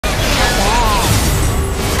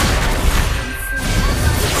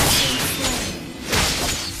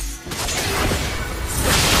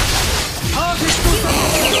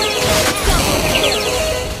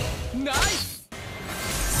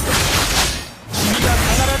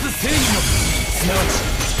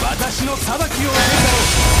私の裁きを受けろ。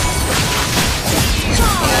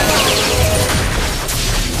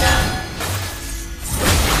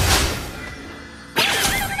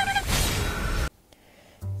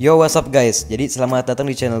Yo, what's up guys? Jadi selamat datang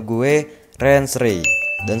di channel gue, Renz Rey.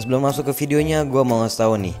 Dan sebelum masuk ke videonya, gue mau ngasih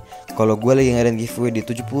tahu nih, kalau gue lagi ngadain giveaway di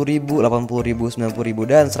 70.000, 80.000, 90.000,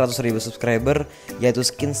 dan 100.000 subscriber, yaitu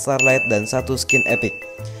skin Starlight dan satu skin epic.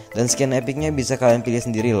 Dan skin epicnya bisa kalian pilih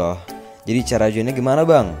sendiri loh. Jadi cara joinnya gimana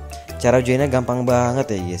bang? Cara joinnya gampang banget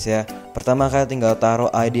ya guys ya. Pertama kalian tinggal taruh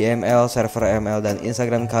ID ML, server ML, dan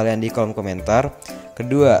Instagram kalian di kolom komentar.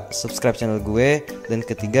 Kedua, subscribe channel gue. Dan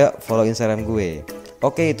ketiga, follow Instagram gue.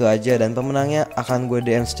 Oke, itu aja, dan pemenangnya akan gue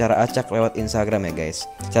DM secara acak lewat Instagram ya guys.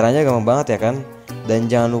 Caranya gampang banget ya kan? Dan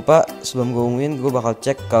jangan lupa sebelum gue umumin, gue bakal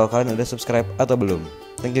cek kalau kalian udah subscribe atau belum.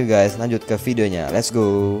 Thank you guys, lanjut ke videonya, let's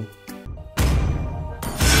go.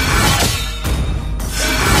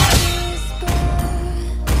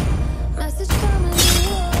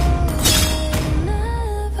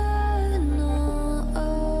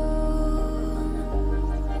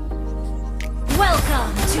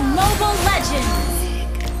 Welcome to Mobile Legends!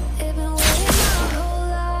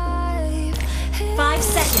 5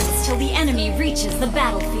 seconds till the enemy reaches the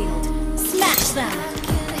battlefield. Smash them!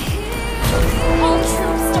 All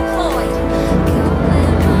troops deployed!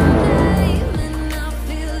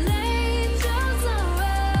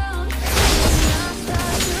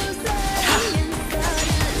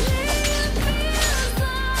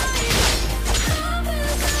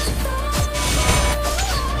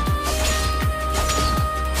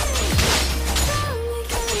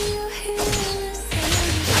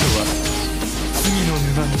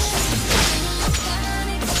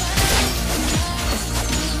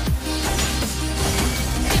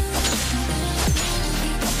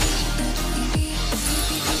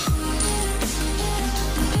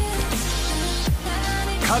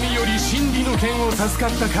神より真理の剣を授か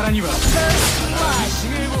ったからには必ず使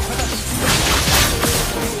命を果たす。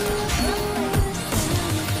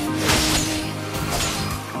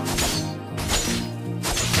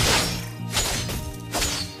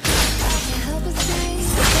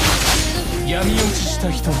闇落ちした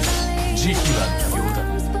人に時期は無用だ。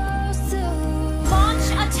Launch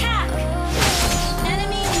attack!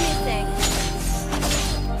 Enemy missing.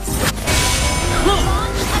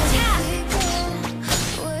 Launch attack!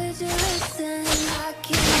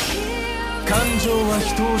 感情は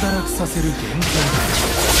人を堕落させる限界だ。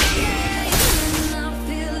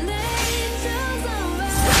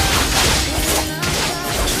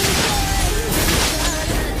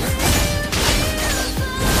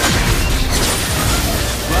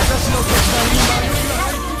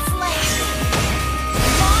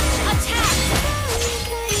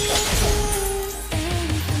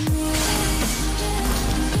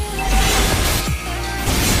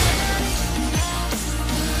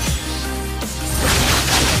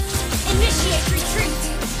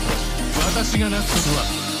私がなすことは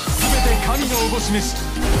全て神のおぼし召し。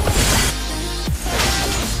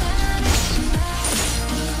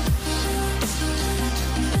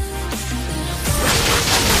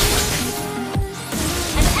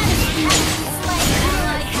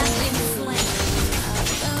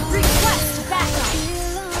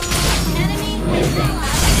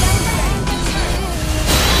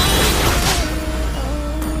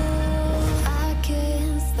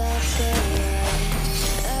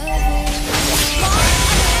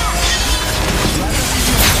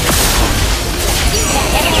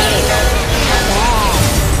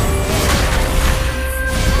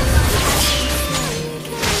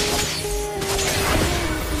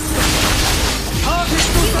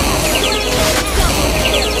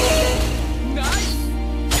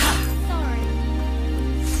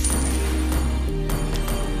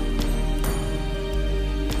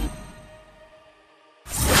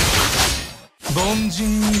凡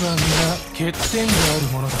人には皆欠点がある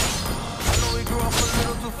ものだ。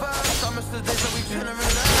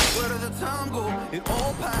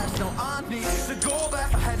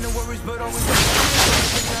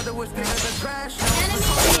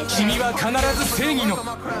君は必ず正義の、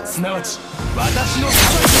すなわち私の裁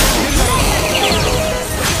きを受けるだろう。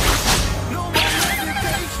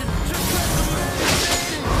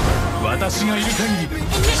私がいる限りこの世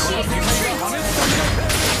界は破滅されない。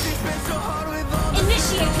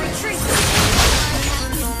Initiate retreat!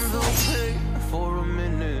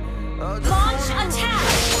 Launch attack!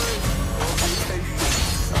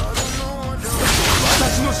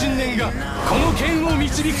 私の信念がこの剣を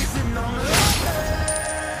導く。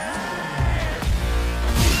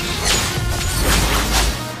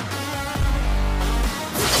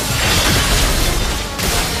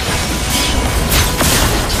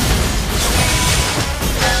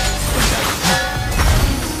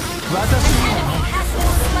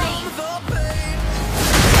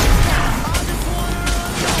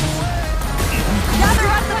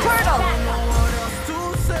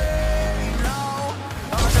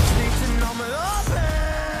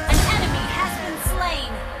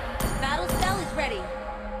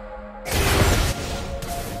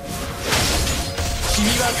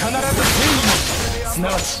すな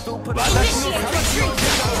わち私の裁きを受け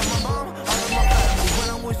るだろう。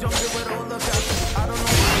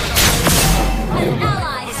 An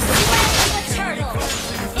ally has slain the turtle.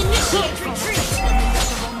 Initiate retreat.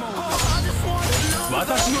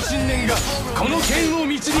 私の信念がこの剣を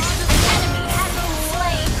導く。 Enemy has been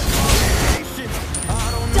slain.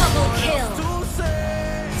 Double kill.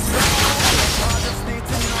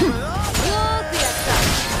 よーくやった。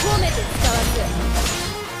褒めて使わず。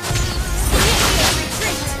Initiate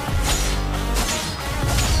retreat.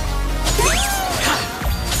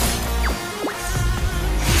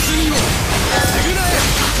 罪を償え。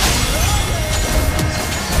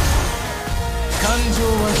感情は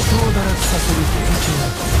人を堕落させる元凶だ。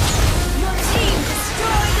 Your team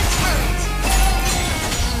destroyed the turret.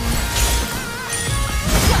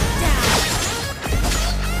 Shut down.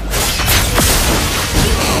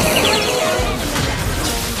 You slain an enemy.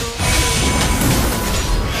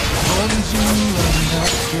 凡人には皆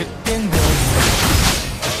欠点がある。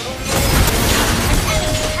 An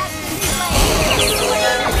enemy has been slain. Slain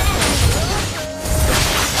an enemy.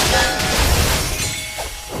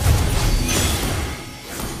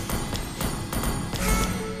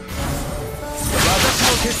 私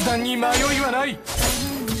の決断に迷いはない。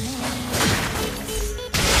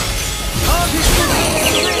パーフェクト。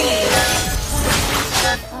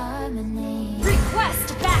 Request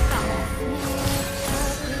backup.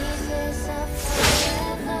 Destroy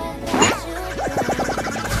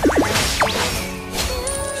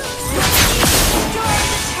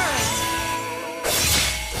the turret.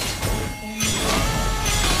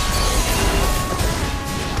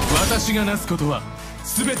 私がなすことは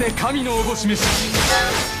全て神のおぼし召し。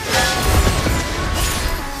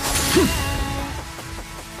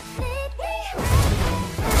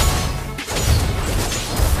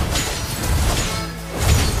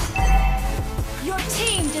 Your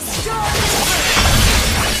team destroyed the turret.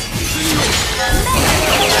 罪を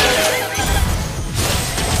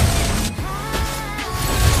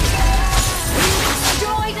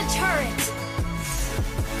Destroy the turret.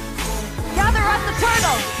 Gather up the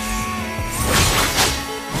turtle.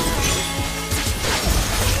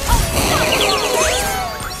 Unstoppable.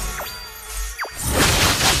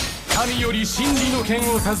 神より真理の剣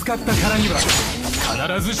を授かったからには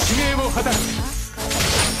必ず使命を果たす。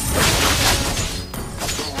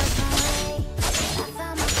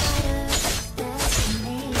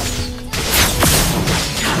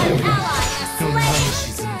 An ally has slain.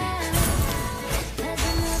 沈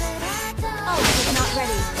んでいく。 Ult is not ready.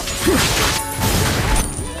 パーフェ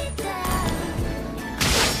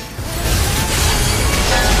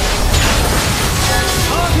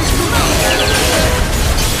クトだ。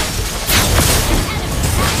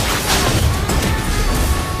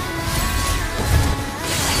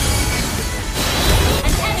 An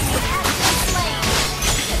enemy has been slain.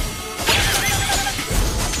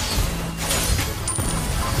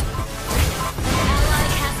 An ally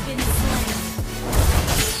has been slain.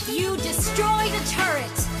 You destroy the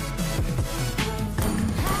turret.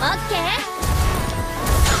 Okay.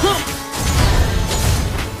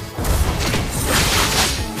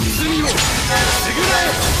 罪を償え。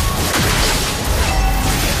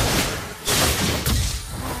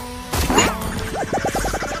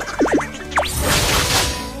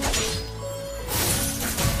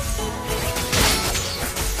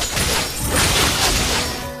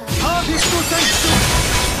 パーフェクト再起。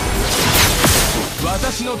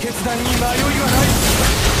私の決断に迷いはない。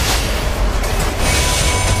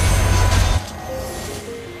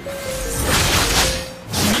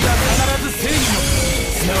君が必ず正義の、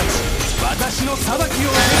すなわち私の裁きを受けるだ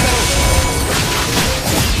ろう。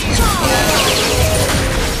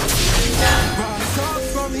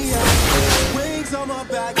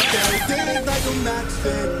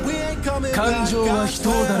感情は人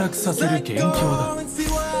を堕落させる元凶だ。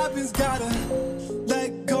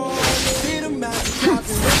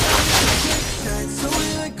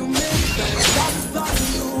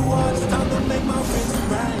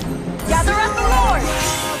 Gather up the Lord.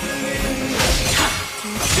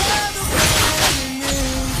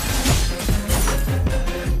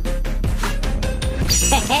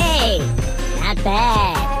 Hey, not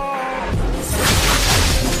bad.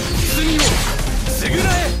 罪を償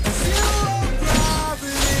え。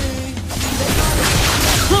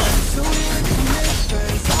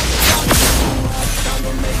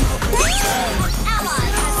 Ally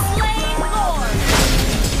has slain Lord.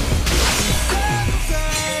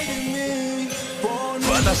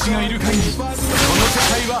 私がいる限りこの世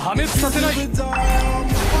界は破滅させない。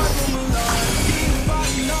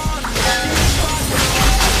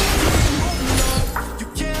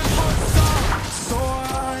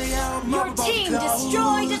 Your team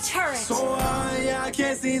destroyed a turret. So high, I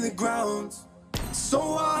can't see the ground.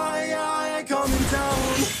 So high, I ain't coming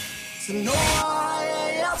down. So no,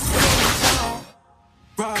 I ain't up to down.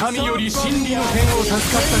 神より真理の剣を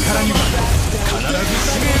授かったからには必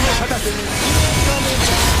ず使命を果たす。